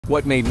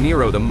What made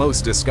Nero the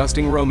most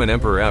disgusting Roman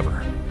emperor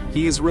ever?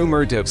 He is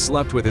rumored to have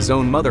slept with his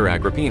own mother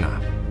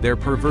Agrippina. Their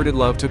perverted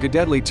love took a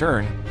deadly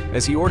turn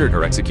as he ordered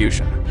her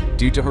execution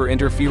due to her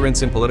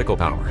interference in political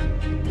power.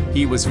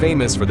 He was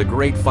famous for the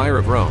Great Fire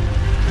of Rome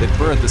that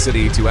burned the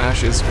city to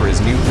ashes for his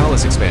new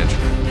palace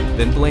expansion,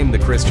 then blamed the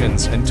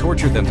Christians and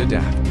tortured them to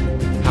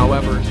death.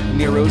 However,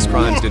 Nero's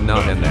crimes did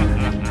not end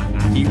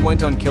there. He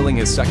went on killing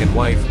his second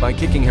wife by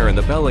kicking her in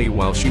the belly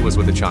while she was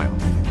with a child.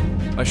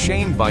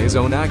 Ashamed by his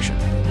own action,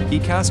 he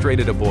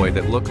castrated a boy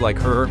that looked like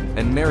her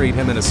and married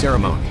him in a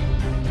ceremony.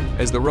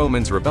 As the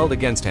Romans rebelled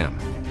against him,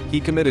 he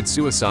committed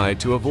suicide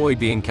to avoid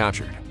being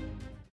captured.